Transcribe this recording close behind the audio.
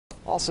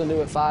Also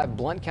new at 5,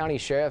 Blount County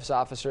Sheriff's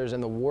officers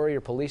and the Warrior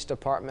Police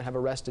Department have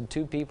arrested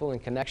 2 people in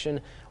connection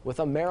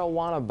with a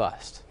marijuana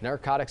bust.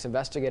 Narcotics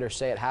investigators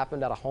say it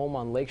happened at a home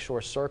on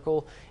Lakeshore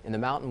Circle in the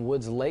Mountain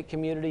Woods Lake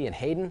community in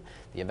Hayden.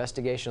 The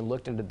investigation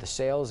looked into the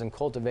sales and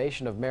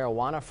cultivation of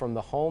marijuana from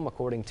the home.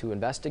 According to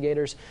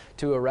investigators,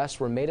 2 arrests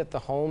were made at the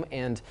home,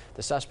 and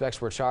the suspects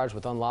were charged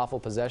with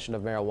unlawful possession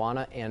of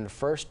marijuana and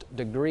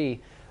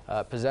first-degree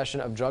possession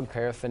of drug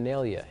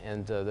paraphernalia,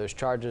 and those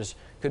charges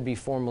could be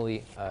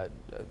formally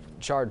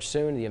charged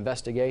soon. The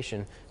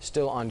investigation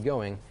still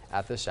ongoing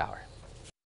at this hour.